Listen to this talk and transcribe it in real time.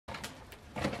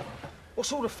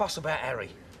What's all the fuss about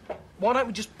Harry? Why don't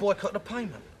we just boycott the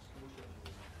payment?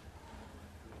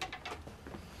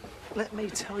 Let me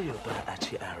tell you about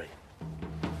Hatchet Harry.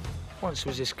 Once there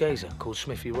was this geezer called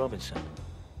Smithy Robinson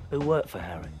who worked for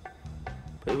Harry.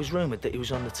 But it was rumoured that he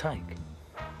was on the take.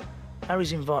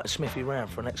 Harry's invited Smithy round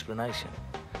for an explanation.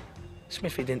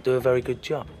 Smithy didn't do a very good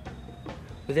job.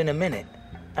 Within a minute,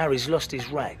 Harry's lost his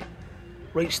rag,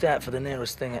 reached out for the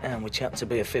nearest thing at hand, which happened to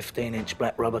be a 15-inch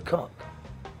black rubber cock.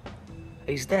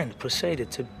 He's then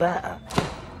proceeded to batter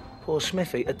poor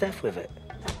Smithy to death with it.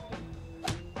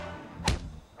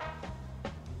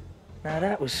 Now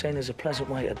that was seen as a pleasant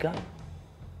way to go.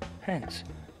 Hence,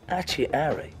 Hatchet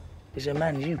Harry is a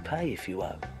man you pay if you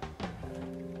owe.